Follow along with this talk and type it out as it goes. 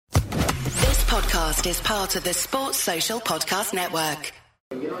podcast is part of the Sports Social Podcast Network.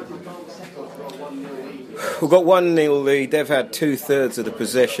 We've got 1-0 lead. They've had 2/3 of the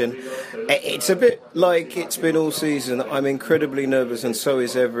possession. It's a bit like it's been all season. I'm incredibly nervous, and so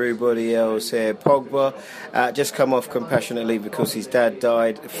is everybody else here. Pogba just come off compassionate leave because his dad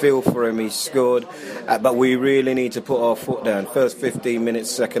died. Feel for him, he scored. But we really need to put our foot down. First 15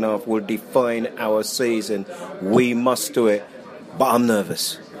 minutes, second half will define our season. We must do it. But I'm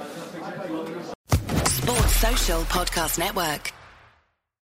nervous. Sports Social Podcast Network.